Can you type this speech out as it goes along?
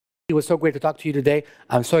It was so great to talk to you today.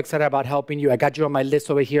 I'm so excited about helping you. I got you on my list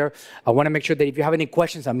over here. I want to make sure that if you have any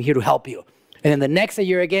questions, I'm here to help you. And then the next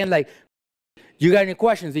year again, like, you got any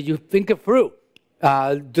questions? Did you think it through?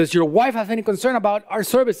 Does your wife have any concern about our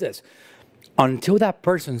services? Until that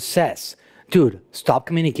person says, dude, stop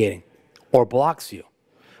communicating, or blocks you,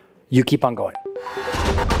 you keep on going.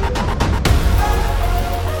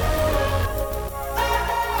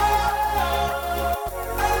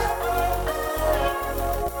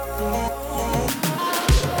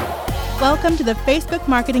 Welcome to the Facebook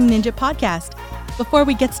Marketing Ninja Podcast. Before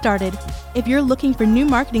we get started, if you're looking for new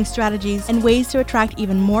marketing strategies and ways to attract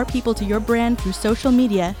even more people to your brand through social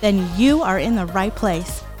media, then you are in the right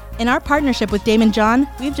place. In our partnership with Daymond John,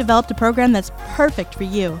 we've developed a program that's perfect for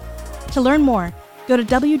you. To learn more, go to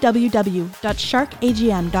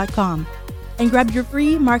www.sharkagm.com and grab your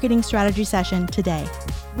free marketing strategy session today.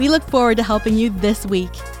 We look forward to helping you this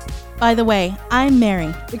week. By the way, I'm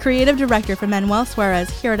Mary, the creative director for Manuel Suarez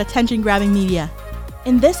here at Attention Grabbing Media.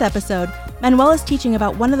 In this episode, Manuel is teaching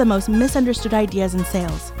about one of the most misunderstood ideas in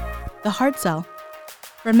sales, the hard sell.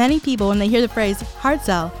 For many people, when they hear the phrase hard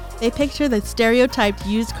sell, they picture the stereotyped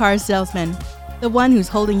used car salesman, the one who's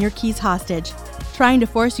holding your keys hostage, trying to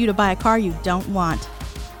force you to buy a car you don't want.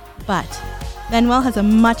 But Manuel has a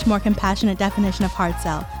much more compassionate definition of hard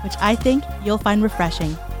sell, which I think you'll find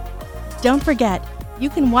refreshing. Don't forget, you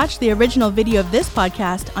can watch the original video of this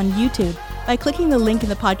podcast on YouTube by clicking the link in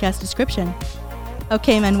the podcast description.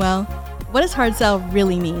 Okay, Manuel, what does hard sell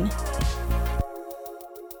really mean?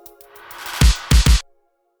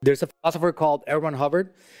 There's a philosopher called L. Ron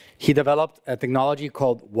Hubbard. He developed a technology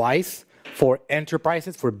called WISE for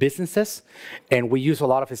enterprises, for businesses, and we use a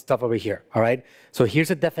lot of his stuff over here, all right? So here's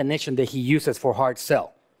a definition that he uses for hard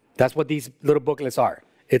sell. That's what these little booklets are.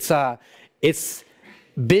 It's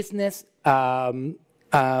business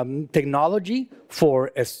technology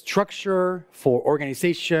for a structure, for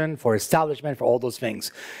organization, for establishment, for all those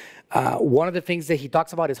things. One of the things that he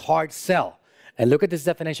talks about is hard sell. And look at this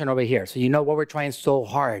definition over here. So you know what we're trying so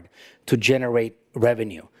hard to generate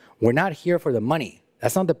revenue. We're not here for the money.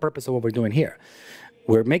 That's not the purpose of what we're doing here.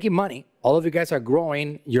 We're making money. All of you guys are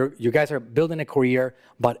growing. You guys are building a career.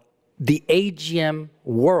 But the AGM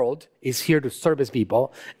world is here to service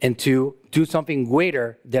people and to do something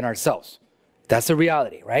greater than ourselves. That's the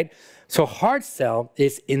reality, right? So hard sell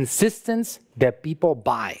is insistence that people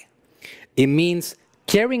buy. It means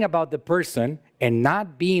caring about the person and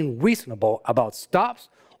not being reasonable about stops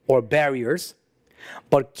or barriers,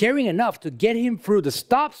 but caring enough to get him through the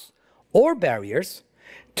stops or barriers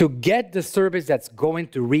to get the service that's going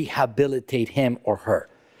to rehabilitate him or her.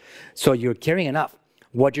 So you're caring enough.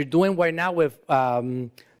 What you're doing right now with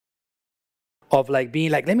of like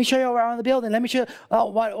being like, let me show you around the building. Let me show you,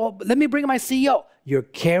 let me bring my CEO. You're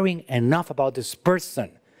caring enough about this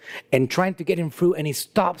person and trying to get him through any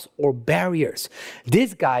stops or barriers.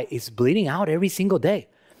 This guy is bleeding out every single day.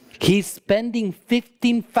 He's spending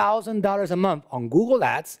 $15,000 a month on Google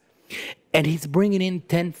Ads, and he's bringing in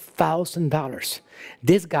 $10,000.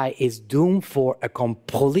 This guy is doomed for a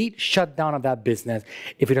complete shutdown of that business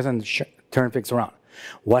if he doesn't turn things around.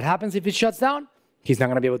 What happens if it shuts down? He's not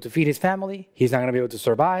going to be able to feed his family. He's not going to be able to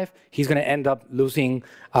survive. He's going to end up losing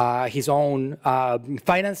his own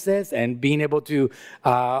finances and being able to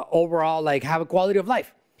overall like have a quality of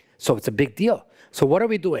life. So it's a big deal. So what are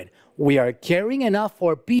we doing? We are caring enough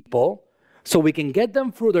for people so we can get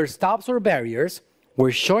them through their stops or barriers.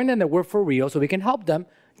 We're showing them that we're for real so we can help them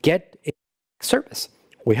get a service.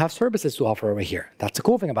 We have services to offer over here. That's the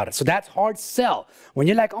cool thing about it. So that's hard sell. When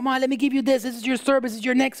you're like, oh my, let me give you this. This is your service. This is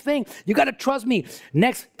your next thing. You got to trust me.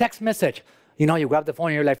 Next text message. You know, you grab the phone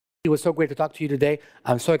and you're like, it was so great to talk to you today.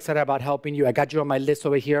 I'm so excited about helping you. I got you on my list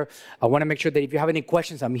over here. I want to make sure that if you have any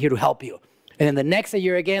questions, I'm here to help you. And then the next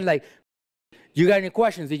year again, like, you got any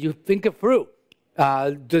questions? Did you think it through?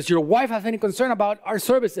 Does your wife have any concern about our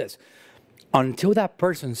services? Until that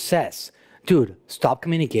person says, dude, stop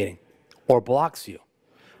communicating, or blocks you,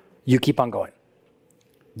 you keep on going.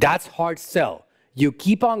 That's hard sell. You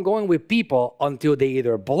keep on going with people until they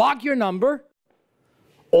either block your number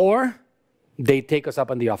or they take us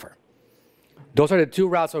up on the offer. Those are the two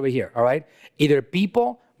routes over here, all right? Either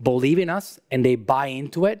people believe in us and they buy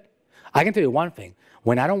into it. I can tell you one thing.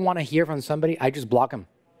 When I don't want to hear from somebody, I just block them.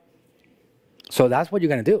 So that's what you're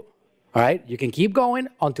going to do, all right? You can keep going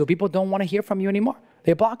until people don't want to hear from you anymore.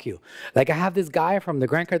 They block you. Like I have this guy from the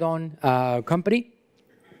Grant Cardone company.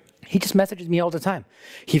 He just messages me all the time.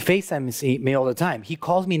 He FaceTimes me all the time. He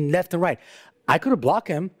calls me left and right. I could have blocked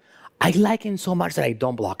him. I like him so much that I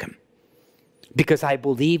don't block him because I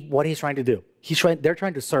believe what he's trying to do. They're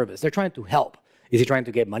trying to service. They're trying to help. Is he trying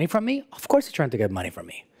to get money from me? Of course he's trying to get money from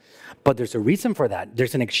me. But there's a reason for that.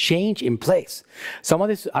 There's an exchange in place. Some of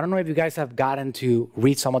this, I don't know if you guys have gotten to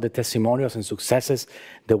read some of the testimonials and successes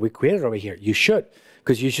that we created over here. You should,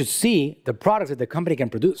 because you should see the products that the company can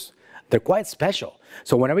produce. They're quite special.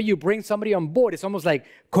 So whenever you bring somebody on board, it's almost like,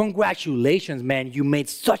 congratulations, man, you made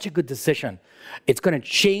such a good decision. It's gonna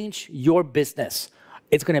change your business.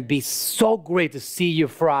 It's gonna be so great to see you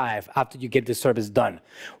thrive after you get this service done.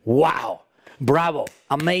 Wow, bravo,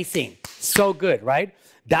 amazing, so good, right?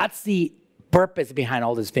 That's the purpose behind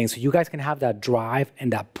all these things, so you guys can have that drive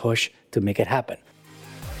and that push to make it happen.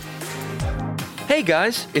 Hey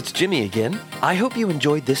guys, it's Jimmy again. I hope you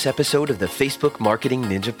enjoyed this episode of the Facebook Marketing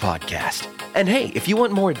Ninja Podcast. And hey, if you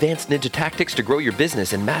want more advanced ninja tactics to grow your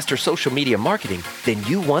business and master social media marketing, then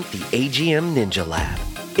you want the AGM Ninja Lab.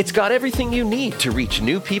 It's got everything you need to reach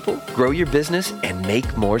new people, grow your business, and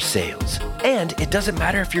make more sales. And it doesn't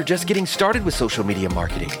matter if you're just getting started with social media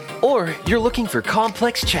marketing or you're looking for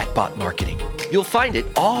complex chatbot marketing. You'll find it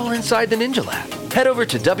all inside the Ninja Lab. Head over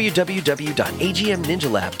to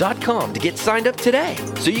www.agmninjalab.com to get signed up today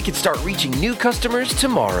so you can start reaching new customers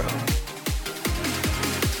tomorrow.